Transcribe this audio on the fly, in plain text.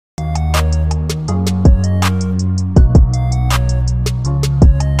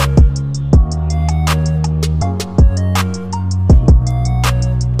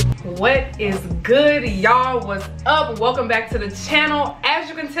good, y'all? What's up? Welcome back to the channel. As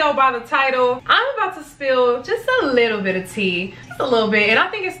you can tell by the title, I'm about to spill just a little bit of tea, just a little bit, and I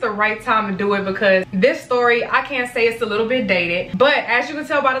think it's the right time to do it because this story, I can't say it's a little bit dated, but as you can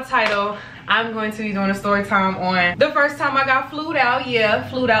tell by the title, I'm going to be doing a story time on the first time I got flued out. Yeah,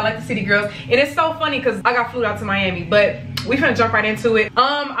 flued out like the city girls. And it's so funny because I got flued out to Miami, but we finna jump right into it.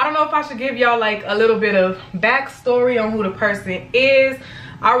 I don't know if I should give y'all like a little bit of backstory on who the person is.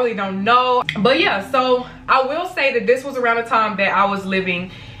 I really don't know, but yeah, so I will say that this was around the time that I was living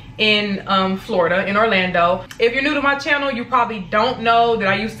in Florida, in Orlando. If you're new to my channel, you probably don't know that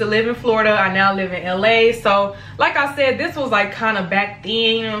I used to live in Florida. I now live in LA. So like I said, this was like kind of back then,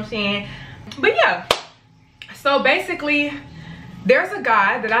 you know what I'm saying? But yeah, so basically there's a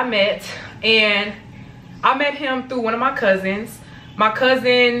guy that I met, and I met him through one of my cousins. My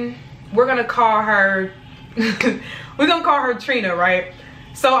cousin, we're gonna call her Trina, right?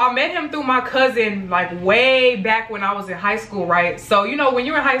 So I met him through my cousin like way back when I was in high school, right? So you know, when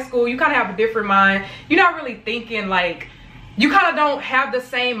you're in high school, you kind of have a different mind. You're not really thinking like, you kind of don't have the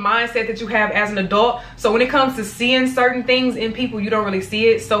same mindset that you have as an adult. So when it comes to seeing certain things in people, you don't really see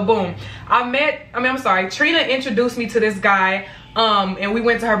it. So boom, Trina introduced me to this guy, and we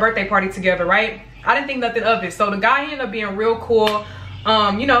went to her birthday party together, right? I didn't think nothing of it. So the guy ended up being real cool.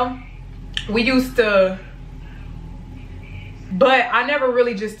 You know, we used to, but I never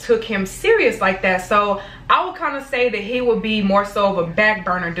really just took him serious like that. So I would kind of say that he would be more so of a back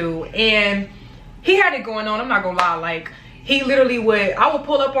burner dude, and he had it going on. I'm not gonna lie, like he literally would, I would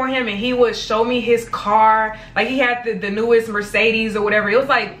pull up on him and he would show me his car. Like he had the newest Mercedes or whatever. It was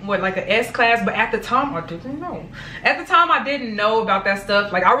like, what, like an S-Class, but at the time I didn't know. At the time I didn't know about that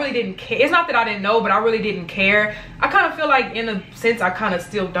stuff. Like I really didn't care. It's not that I didn't know, but I really didn't care. I kind of feel like in a sense I kind of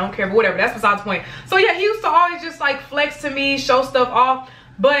still don't care, but whatever, that's besides the point. So yeah, he used to always just like flex to me, show stuff off.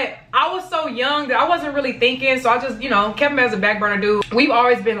 But I was so young that I wasn't really thinking, so I just, you know, kept him as a back burner dude. We've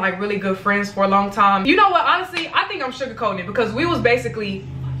always been like really good friends for a long time. You know what, honestly, I think I'm sugarcoating it because we was basically,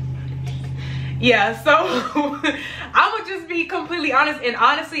 yeah, so I would just be completely honest, and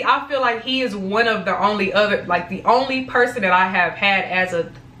honestly, I feel like he is one of the only other, like the only person that I have had as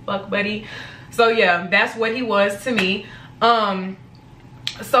a fuck buddy. So yeah, that's what he was to me.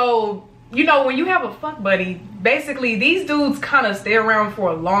 So you know, when you have a fuck buddy, basically these dudes kind of stay around for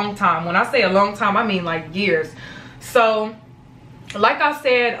a long time. When I say a long time, I mean like years. So like I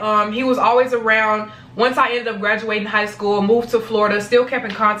said, he was always around. Once I ended up graduating high school, moved to Florida, still kept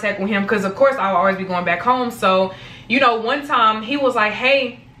in contact with him because of course I'll always be going back home. So you know, one time he was like,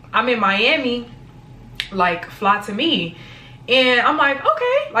 hey, I'm in Miami, like fly to me. And I'm like,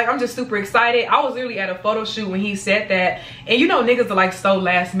 okay, like I'm just super excited. I was literally at a photo shoot when he said that, and you know, niggas are like so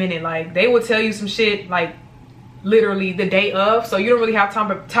last minute. Like they will tell you some shit like literally the day of, so you don't really have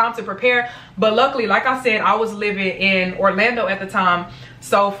time to prepare. But luckily, like I said, I was living in Orlando at the time,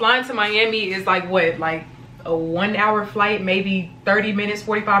 so flying to Miami is like what, like a 1 hour flight, maybe 30 minutes,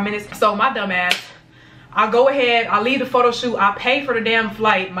 45 minutes. So my dumb ass, I go ahead, I leave the photo shoot, I pay for the damn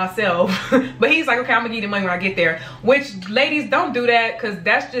flight myself. But he's like, okay, I'm gonna give you the money when I get there. Which, ladies, don't do that, because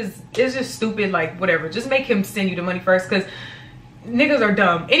that's just, it's just stupid. Like, whatever, just make him send you the money first, because niggas are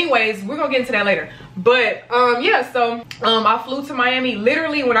dumb. Anyways, we're gonna get into that later. But yeah, so I flew to Miami.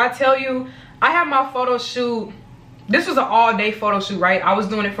 Literally, when I tell you, I had my photo shoot, this was an all-day photo shoot, right? I was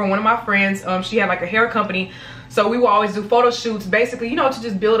doing it for one of my friends. She had like a hair company, so we would always do photo shoots, basically, you know, to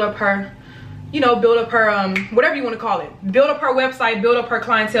just build up her, you know, build up her whatever you want to call it, build up her website, build up her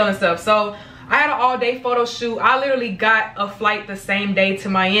clientele and stuff. So I had an all-day photo shoot. I literally got a flight the same day to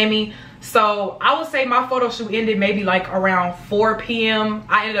Miami. So I would say my photo shoot ended maybe like around 4 p.m.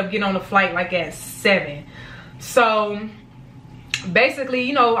 I ended up getting on the flight like at 7. So basically,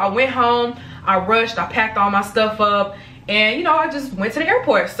 you know, I went home, I rushed, I packed all my stuff up, and you know, I just went to the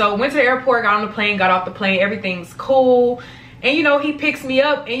airport. So went to the airport, got on the plane, got off the plane, everything's cool. And you know, he picks me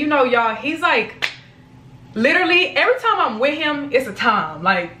up, and you know, y'all, he's like, literally every time I'm with him, it's a time,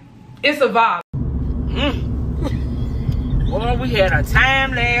 like it's a vibe. Well, we had a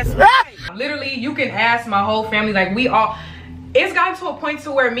time last night. Literally, you can ask my whole family, like we all, it's gotten to a point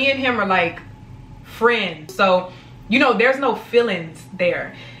to where me and him are like friends. So you know, there's no feelings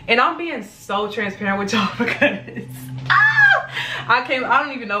there, and I'm being so transparent with y'all because I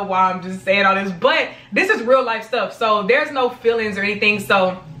don't even know why I'm just saying all this, but this is real life stuff. So there's no feelings or anything.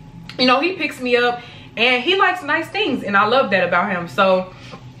 So, you know, he picks me up and he likes nice things, and I love that about him. So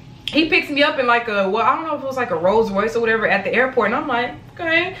he picks me up in like a, well, I don't know if it was like a Rolls Royce or whatever at the airport, and I'm like,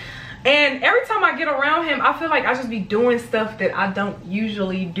 okay. And every time I get around him, I feel like I just be doing stuff that I don't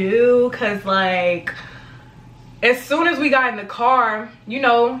usually do, because like as soon as we got in the car, you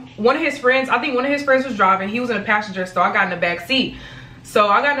know, one of his friends, I think one of his friends was driving. He was in the passenger, so I got in the back seat. So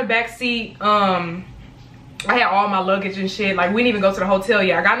I got in the back seat. I had all my luggage and shit. Like, we didn't even go to the hotel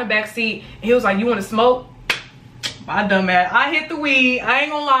yet. I got in the back seat, and he was like, "You want to smoke?" My dumb ass. I hit the weed. I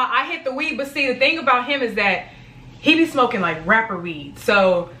ain't gonna lie. I hit the weed. But see, the thing about him is that he be smoking like rapper weed.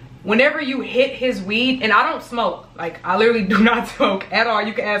 So whenever you hit his weed, and I don't smoke. Like, I literally do not smoke at all.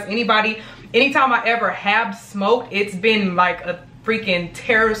 You can ask anybody. Anytime I ever have smoked, it's been like a freaking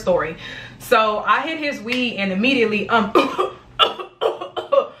terror story. So I hit his weed, and immediately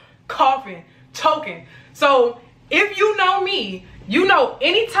coughing, choking. So if you know me, you know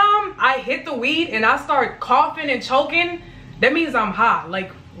anytime I hit the weed and I start coughing and choking, that means I'm high,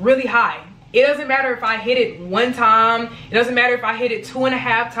 like really high. It doesn't matter if I hit it one time. It doesn't matter if I hit it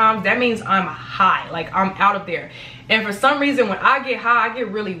 2.5 times. That means I'm high, like I'm out of there. And for some reason, when I get high, I get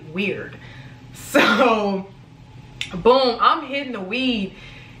really weird. So boom, I'm hitting the weed.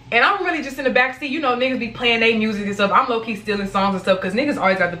 And I'm really just in the backseat. You know, niggas be playing their music and stuff. I'm low-key stealing songs and stuff because niggas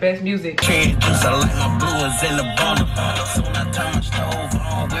always got the best music.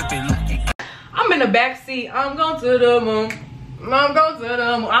 I'm in the backseat. I'm going to the moon. I'm going to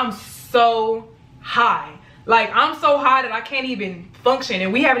the moon. I'm so high. Like, I'm so high that I can't even function.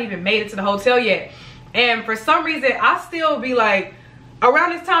 And we haven't even made it to the hotel yet. And for some reason, I still be like,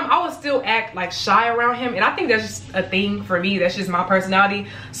 around this time, I would still act like shy around him. And I think that's just a thing for me. That's just my personality.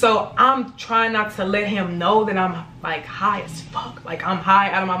 So I'm trying not to let him know that I'm like high as fuck. Like, I'm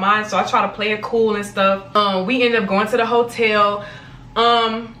high out of my mind. So I try to play it cool and stuff. We ended up going to the hotel.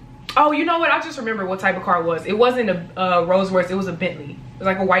 Oh, you know what? I just remember what type of car it was. It wasn't a Rolls Royce. It was a Bentley. It was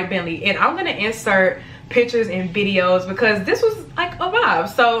like a white Bentley. And I'm going to insert pictures and videos because this was like a vibe.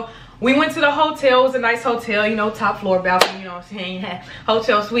 So we went to the hotel. It was a nice hotel, you know, top floor balcony, you know what I'm saying?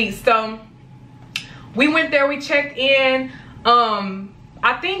 Hotel suite. So we went there, we checked in.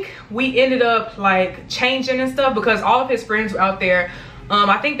 I think we ended up like changing and stuff because all of his friends were out there.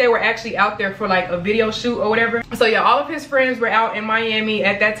 I think they were actually out there for like a video shoot or whatever. So yeah, all of his friends were out in Miami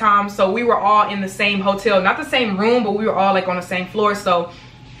at that time. So we were all in the same hotel, not the same room, but we were all like on the same floor. So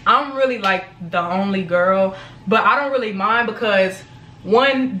I'm really like the only girl, but I don't really mind because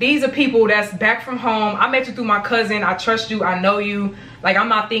one, these are people that's back from home. I met you through my cousin. I trust you. I know you. Like, I'm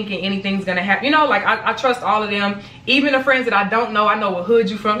not thinking anything's gonna happen. You know, like, I trust all of them. Even the friends that I don't know, I know what hood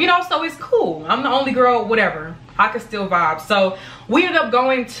you from. You know, so it's cool. I'm the only girl, whatever. I can still vibe. So we ended up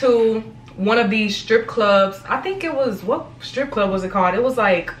going to one of these strip clubs. I think it was, what strip club was it called? It was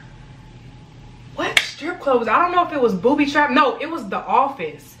like, what strip club was it? I don't know if it was Booby Trap. No, it was The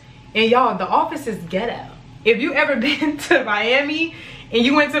Office. And y'all, The Office is ghetto. If you ever been to Miami and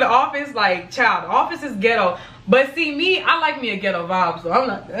you went to The Office, like, child, The Office is ghetto. But see, me, I like me a ghetto vibe, so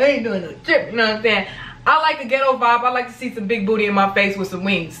I ain't doing no trip, you know what I'm saying? I like a ghetto vibe. I like to see some big booty in my face with some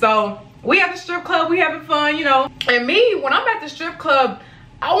wings. So we at the strip club, we having fun, you know. And me, when I'm at the strip club,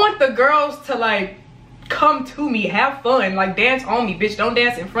 I want the girls to like come to me, have fun, like dance on me, bitch. Don't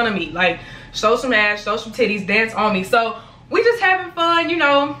dance in front of me. Like, show some ass, show some titties, dance on me. So we just having fun, you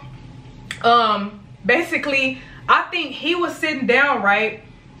know. Basically, I think he was sitting down, right?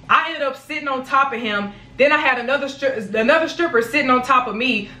 I ended up sitting on top of him. Then I had another stripper sitting on top of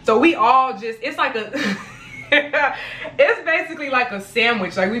me. So we all just, it's like a it's basically like a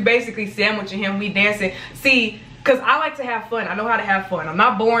sandwich. Like, we basically sandwiching him, we dancing. See, because I like to have fun. I know how to have fun. I'm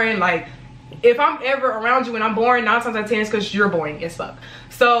not boring. Like, if I'm ever around you and I'm boring, 9 times out of 10 it's because you're boring as fuck.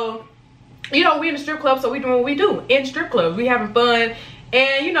 So, you know, we in the strip club, so we doing what we do in strip clubs. We having fun.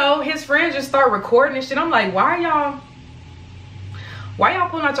 And, you know, his friends just start recording and shit. I'm like, why y'all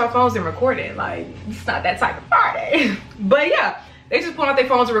pulling out your phones and recording? Like, it's not that type of party. But yeah, they just pulling out their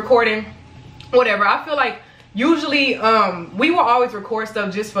phones and recording, whatever. I feel like usually we will always record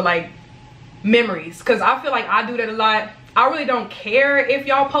stuff just for like memories, because I feel like I do that a lot. I really don't care if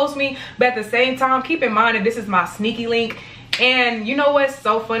y'all post me, but at the same time, keep in mind that this is my sneaky link. And you know what's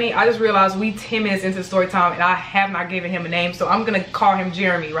so funny? I just realized we 10 minutes into story time and I have not given him a name, so I'm gonna call him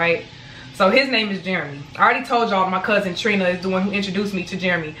Jeremy, right? So his name is Jeremy. I already told y'all my cousin Trina is the one who introduced me to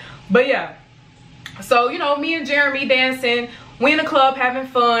Jeremy. But yeah, so you know, me and Jeremy dancing, we in the club having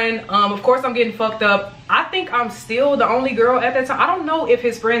fun. Of course I'm getting fucked up. I think I'm still the only girl at that time. I don't know if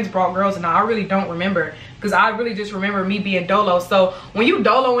his friends brought girls or not. I really don't remember, because I really just remember me being dolo. So when you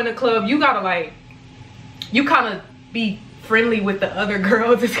dolo in the club, you gotta like, you kind of be friendly with the other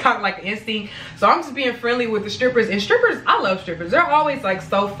girls. It's kind of like an instinct. So I'm just being friendly with the strippers. And strippers, I love strippers. They're always like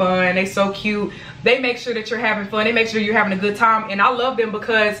so fun. They so cute. They make sure that you're having fun. They make sure you're having a good time. And I love them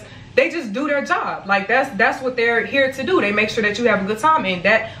because they just do their job. Like, that's what they're here to do. They make sure that you have a good time, and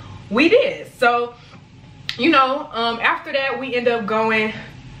that we did. So you know, after that we end up going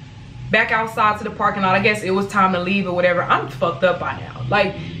back outside to the parking lot. I guess it was time to leave or whatever. I'm fucked up by now.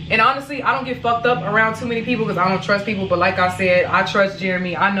 Like, and honestly, I don't get fucked up around too many people because I don't trust people. But like I said, I trust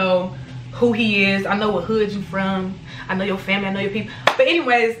Jeremy. I know who he is. I know what hood you from. I know your family. I know your people. But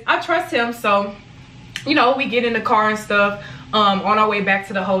anyways, I trust him. So, you know, we get in the car and stuff on our way back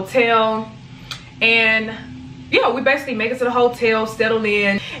to the hotel. And yeah, we basically make it to the hotel, settle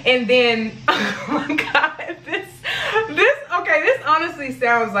in. And then, oh my God, this honestly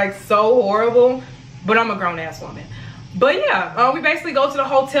sounds like so horrible, but I'm a grown-ass woman. But yeah, we basically go to the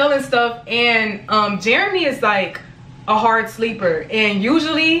hotel and stuff, and Jeremy is like a hard sleeper, and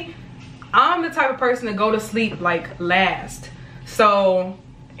usually I'm the type of person to go to sleep like last. So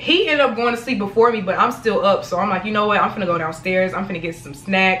he ended up going to sleep before me, but I'm still up. So I'm like, you know what, I'm finna go downstairs, I'm finna get some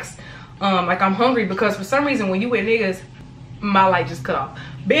snacks. Like, I'm hungry because for some reason when you with niggas, my light just cut off.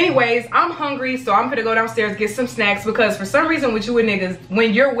 But anyways, I'm hungry, so I'm gonna go downstairs, get some snacks, because for some reason when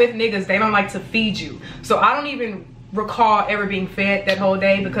you're with niggas, they don't like to feed you. So I don't even recall ever being fed that whole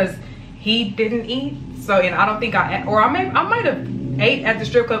day because he didn't eat. So, and I don't think I might have ate at the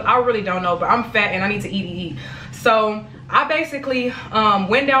strip club. I really don't know, but I'm fat and I need to eat. So I basically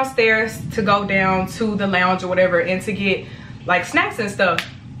went downstairs to go down to the lounge or whatever and to get like snacks and stuff.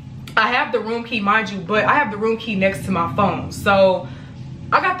 I have the room key, mind you, but I have the room key next to my phone. So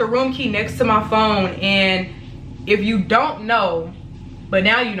I got the room key next to my phone, and if you don't know, but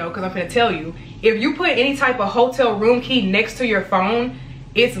now you know because I'm gonna tell you, if you put any type of hotel room key next to your phone,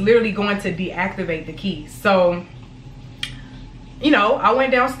 it's literally going to deactivate the key. So, you know, I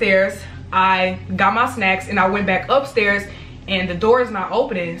went downstairs, I got my snacks, and I went back upstairs, and the door is not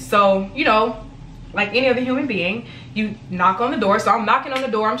opening. So, you know, like any other human being, you knock on the door. So I'm knocking on the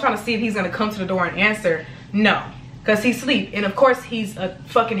door. I'm trying to see if he's gonna come to the door and answer. No, because he's asleep, and of course he's a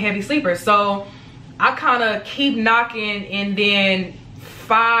fucking heavy sleeper. So I kind of keep knocking, and then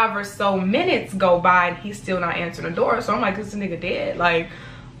 5 or so minutes go by and he's still not answering the door. So I'm like, this nigga dead. Like,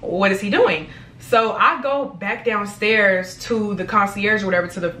 what is he doing? So I go back downstairs to the concierge or whatever,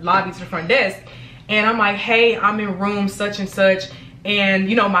 to the lobby, to the front desk, and I'm like, hey, I'm in room such and such, and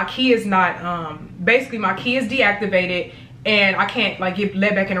you know, my key is not basically my key is deactivated and I can't like get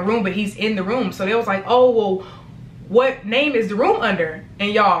let back in the room, but he's in the room. So they was like, oh, well, what name is the room under?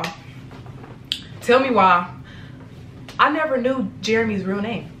 And y'all, tell me why I never knew Jeremy's real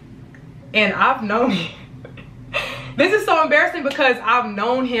name. And I've known him. This is so embarrassing because I've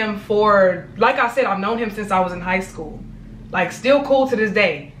known him for, like I said, I've known him since I was in high school. Like, still cool to this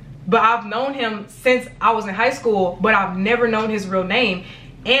day. But I've known him since I was in high school, but I've never known his real name.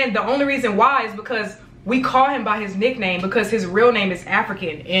 And the only reason why is because we call him by his nickname, because his real name is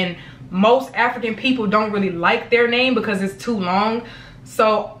African. And most African people don't really like their name because it's too long.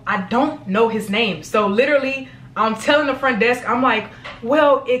 So I don't know his name. So literally, I'm telling the front desk, I'm like,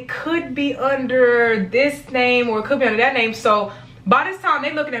 well, it could be under this name or it could be under that name. So by this time,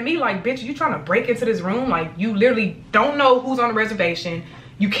 they looking at me like, bitch, you trying to break into this room? Like, you literally don't know who's on the reservation.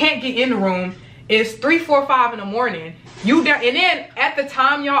 You can't get in the room. It's 3, 4, 5 in the morning. You down, and then at the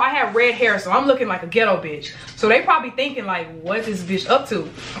time, y'all, I had red hair, so I'm looking like a ghetto bitch. So they probably thinking like, what's this bitch up to?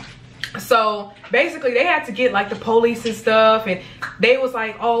 So basically they had to get like the police and stuff, and they was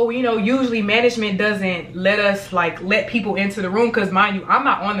like, oh, you know, usually management doesn't let us like let people into the room, because mind you, I'm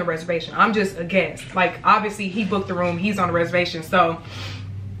not on the reservation, I'm just a guest. Like, obviously he booked the room, he's on the reservation. So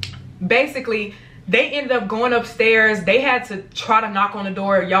basically they ended up going upstairs. They had to try to knock on the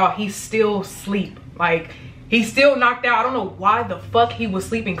door. Y'all, he's still asleep. Like, he's still knocked out. I don't know why the fuck he was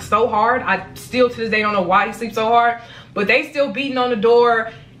sleeping so hard. I still to this day don't know why he sleeps so hard, but they still beating on the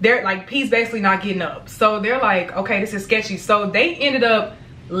door. They're like, he's basically not getting up. So they're like, okay, this is sketchy. So they ended up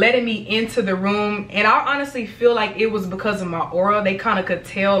letting me into the room, and I honestly feel like it was because of my aura. They kind of could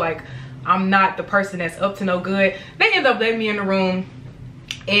tell like I'm not the person that's up to no good. They ended up letting me in the room,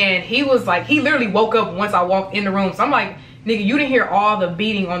 and he was like, he literally woke up once I walked in the room. So I'm like, nigga, you didn't hear all the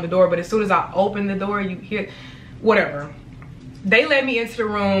beating on the door, but as soon as I opened the door, you hear, whatever. They let me into the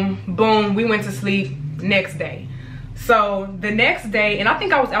room, boom, we went to sleep. Next day. So the next day, and I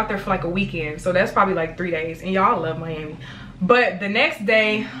think I was out there for like a weekend, so that's probably like 3 days, and y'all love Miami. But the next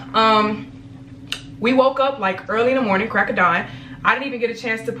day, we woke up like early in the morning, crack of dawn. I didn't even get a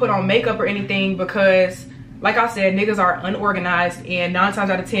chance to put on makeup or anything because, like I said, niggas are unorganized, and 9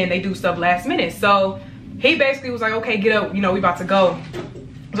 times out of 10 they do stuff last minute. So he basically was like, okay, get up, you know, we about to go.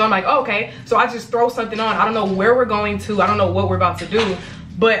 So I'm like, oh, okay. So I just throw something on. I don't know where we're going to, I don't know what we're about to do,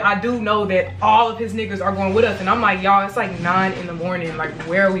 but I do know that all of his niggas are going with us. And I'm like, y'all, it's like 9 in the morning. Like,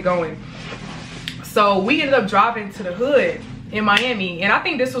 where are we going? So we ended up driving to the hood in Miami. And I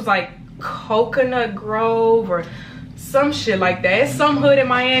think this was like Coconut Grove or some shit like that. It's some hood in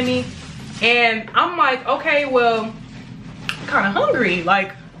Miami. And I'm like, okay, well, I'm kind of hungry.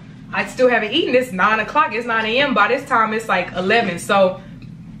 Like, I still haven't eaten. It's 9 o'clock. It's 9 a.m. By this time, it's like 11. So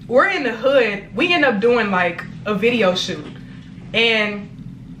we're in the hood. We end up doing like a video shoot. And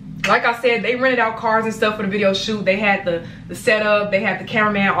like I said, they rented out cars and stuff for the video shoot. They had the setup, they had the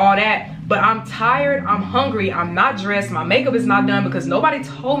cameraman, all that. But I'm tired, I'm hungry, I'm not dressed, my makeup is not done because nobody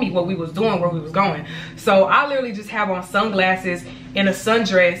told me what we was doing, where we was going. So I literally just have on sunglasses and a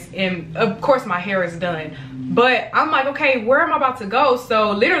sundress, and of course my hair is done. But I'm like, okay, where am I about to go?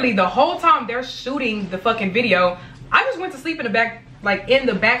 So literally the whole time they're shooting the fucking video, I just went to sleep in the back, like in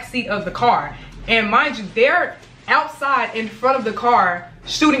the back seat of the car. And mind you, they're outside in front of the car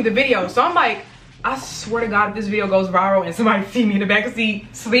shooting the video. So I'm like, I swear to God, if this video goes viral and somebody see me in the back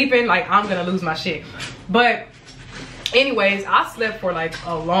seat sleeping, like I'm gonna lose my shit. But anyways, I slept for like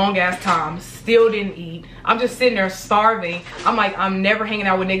a long ass time, still didn't eat. I'm just sitting there starving. I'm like, I'm never hanging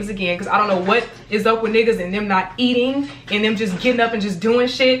out with niggas again because I don't know what is up with niggas and them not eating and them just getting up and just doing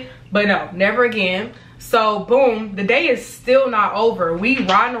shit. But no, never again. So boom, the day is still not over. We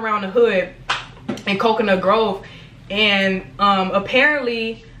riding around the hood in Coconut Grove, and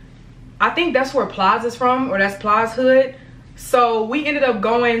apparently I think that's where Plaza's from, or that's Plaza's hood. So we ended up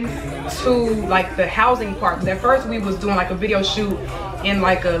going to like the housing park, because at first we was doing like a video shoot in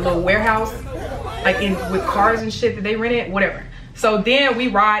like a little warehouse, like in with cars and shit that they rented, whatever. So then we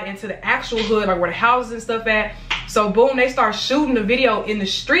ride into the actual hood, like where the houses and stuff at. So boom, they start shooting the video in the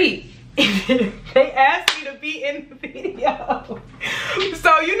street. They asked me to be in the video.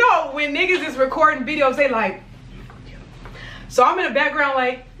 So you know when niggas is recording videos, they like, so I'm in the background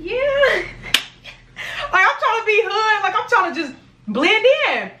like, yeah. Like I'm trying to be hood, like I'm trying to just blend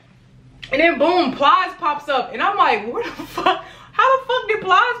in. And then boom, Plies pops up. And I'm like, where the fuck? How the fuck did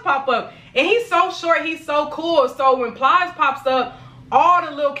Plies pop up? And he's so short, he's so cool. So when Plies pops up, all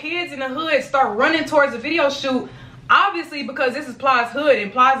the little kids in the hood start running towards the video shoot. Obviously, because this is Plies' hood and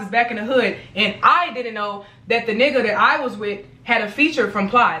Plies is back in the hood. And I didn't know that the nigga that I was with had a feature from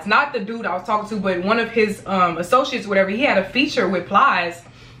Plies. Not the dude I was talking to, but one of his associates, whatever. He had a feature with Plies.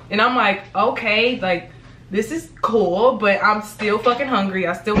 And I'm like, okay, like, this is cool, but I'm still fucking hungry.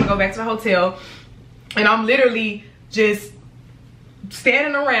 I still want to go back to the hotel. And I'm literally just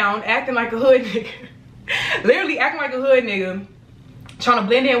standing around acting like a hood nigga. Literally acting like a hood nigga. Trying to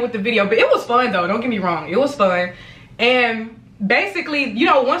blend in with the video. But it was fun though, don't get me wrong. It was fun. And basically, you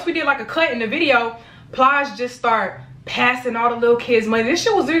know, once we did like a cut in the video, Plies just start passing all the little kids money. This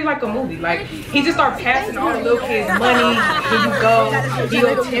shit was really like a movie. Like, he just started passing all the little kids money. Here you go. He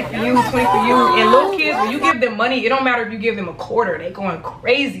go 10 for you, 20 for you. And little kids, when you give them money, it don't matter if you give them a quarter. They going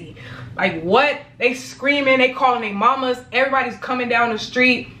crazy. Like, what? They screaming. They calling their mamas. Everybody's coming down the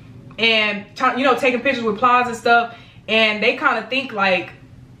street and, you know, taking pictures with Plies and stuff. And they kind of think like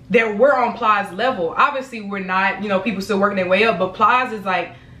that we're on Plies level. Obviously, we're not. You know, people still working their way up. But Plies is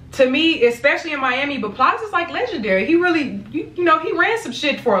like, to me, especially in Miami, but Plies is like legendary. He really, you know, he ran some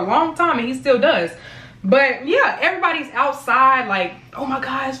shit for a long time and he still does. But yeah, everybody's outside like, oh my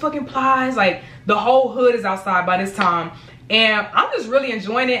God, it's fucking Plies. Like, the whole hood is outside by this time. And I'm just really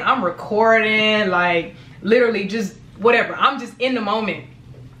enjoying it. I'm recording, like, literally just whatever. I'm just in the moment.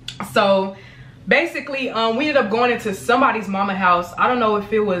 So basically, we ended up going into somebody's mama house. I don't know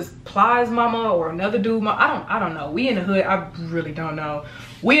if it was Plies' mama or another dude. I don't know. We in the hood. I really don't know.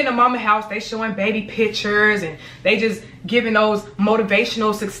 We in the mama house. They showing baby pictures and they just giving those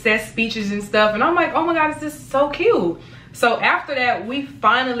motivational success speeches and stuff. And I'm like, oh my God, this is so cute. So after that, we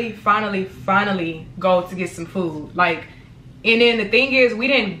finally go to get some food. Like, and then the thing is, we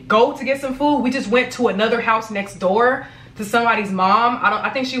didn't go to get some food. We just went to another house next door to somebody's mom.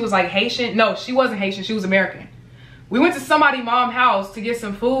 I think she was like Haitian. No, she wasn't Haitian. She was American. We went to somebody's mom's house to get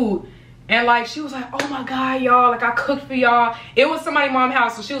some food. And like, she was like, oh my God, y'all, like I cooked for y'all. It was somebody's mom's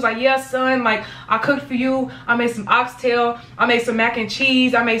house. So she was like, yeah, son, like I cooked for you. I made some oxtail. I made some mac and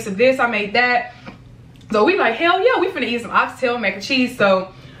cheese. I made some this. I made that. So we like, hell yeah, we finna eat some oxtail, mac and cheese.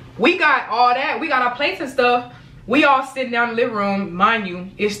 So we got all that. We got our plates and stuff. We all sitting down in the living room. Mind you,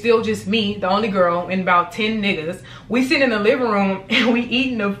 it's still just me, the only girl, and about 10 niggas. We sit in the living room and we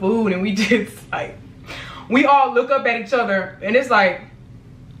eating the food and we just like, we all look up at each other and it's like,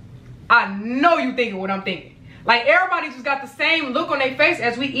 I know you thinking what I'm thinking. Like, everybody just got the same look on their face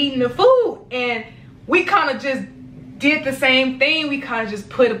as we eating the food. And we kind of just did the same thing. We kind of just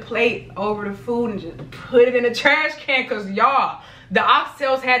put a plate over the food and just put it in the trash can, because y'all, the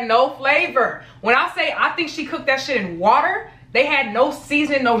oxtails had no flavor. When I say I think she cooked that shit in water, They had no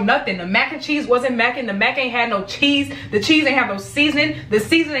seasoning, no nothing. The mac and cheese wasn't macking. The mac ain't had no cheese. The cheese ain't have no seasoning. The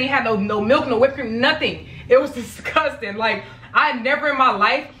seasoning ain't had no milk, no whipped cream, nothing. It was disgusting. Like, I had never in my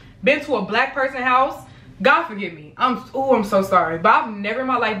life been to a black person house. God forgive me. I'm so sorry. But I've never in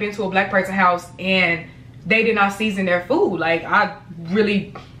my life been to a black person house and they did not season their food. Like, I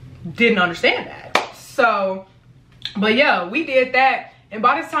really didn't understand that. So, but yeah, we did that. And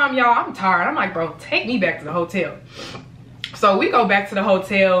by this time, y'all, I'm tired. I'm like, bro, take me back to the hotel. So we go back to the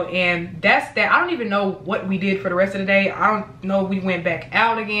hotel, and that's that. I don't even know what we did for the rest of the day. I don't know if we went back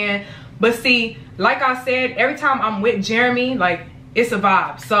out again. But see, like I said, every time I'm with Jeremy, like, it's a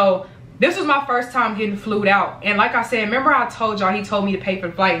vibe. So this was my first time getting flued out. And like I said, remember I told y'all he told me to pay for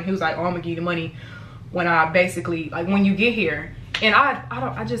the flight, and he was like, oh, I'm gonna give you the money when I basically, like, when you get here. And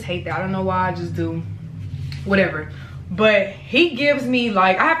I just hate that. I don't know why. I just do whatever. But he gives me,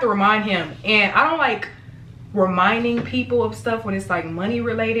 like, I have to remind him, and I don't like reminding people of stuff when it's like money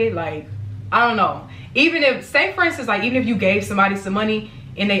related. Like, I don't know, even if, say for instance, like, even if you gave somebody some money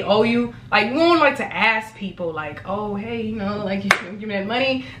and they owe you, like, you won't like to ask people like, oh, hey, you know, like, you give me that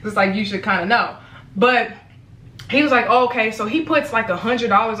money. It's like, you should kind of know. But he was like, oh, okay. So he puts like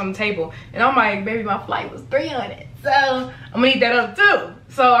 $100 on the table, and I'm like, baby, my flight was $300, so I'm gonna need that up too.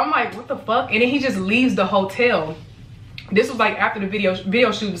 So I'm like, what the fuck? And then he just leaves the hotel. This was like after the video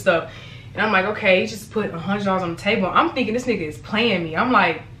shoot and stuff. And I'm like, okay, he just put $100 on the table. I'm thinking this nigga is playing me. I'm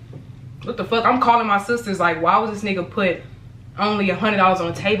like, what the fuck? I'm calling my sisters like, why would this nigga put only $100 on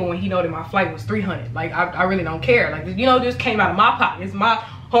the table when he know that my flight was $300? Like, I really don't care. Like, you know, this came out of my pocket. It's my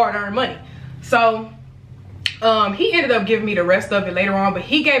hard-earned money. So he ended up giving me the rest of it later on, but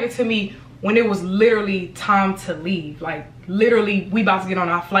he gave it to me when it was literally time to leave. Like, literally, we about to get on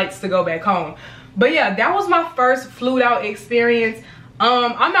our flights to go back home. But yeah, that was my first flued out experience.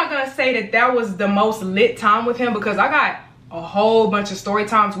 I'm not gonna say that was the most lit time with him, because I got a whole bunch of story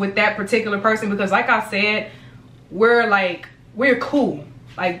times with that particular person, because like I said, we're cool.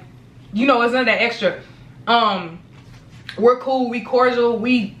 Like, you know, it's none of that extra. We're cool, we cordial,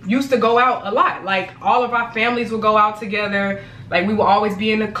 we used to go out a lot. Like, all of our families would go out together. Like, we would always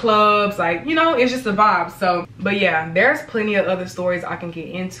be in the clubs. Like, you know, it's just a vibe. So, but yeah, there's plenty of other stories I can get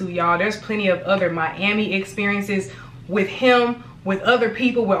into, y'all. There's plenty of other Miami experiences with him, with other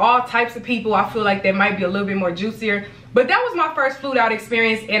people, with all types of people. I feel like that might be a little bit more juicier. But that was my first flued out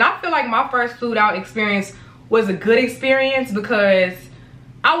experience, and I feel like my first flued out experience was a good experience, because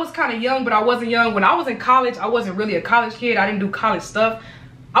I was kind of young, but I wasn't young. When I was in college, I wasn't really a college kid. I didn't do college stuff.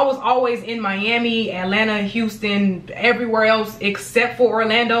 I was always in Miami, Atlanta, Houston, everywhere else except for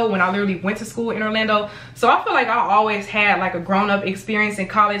Orlando, when I literally went to school in Orlando. So I feel like I always had like a grown-up experience in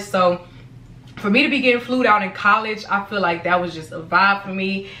college. So for me to be getting flued out in college, I feel like that was just a vibe for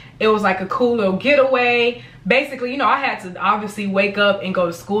me. It was like a cool little getaway. Basically, you know, I had to obviously wake up and go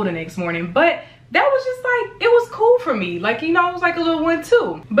to school the next morning, but that was just like, it was cool for me. Like, you know, it was like a little one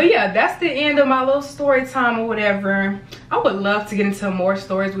too. But yeah, that's the end of my little story time or whatever. I would love to get into more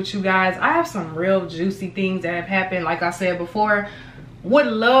stories with you guys. I have some real juicy things that have happened, like I said before. Would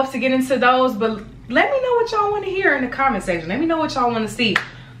love to get into those, but let me know what y'all want to hear in the comment section. Let me know what y'all want to see.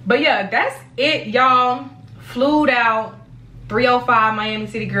 But yeah, that's it, y'all. Flued out, 305 Miami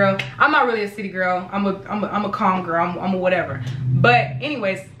city girl. I'm not really a city girl. I'm a calm girl. I'm a whatever. But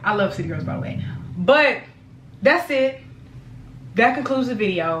anyways, I love city girls, by the way. But that's it. That concludes the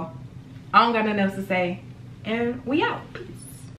video. I don't got nothing else to say, and we out. Peace.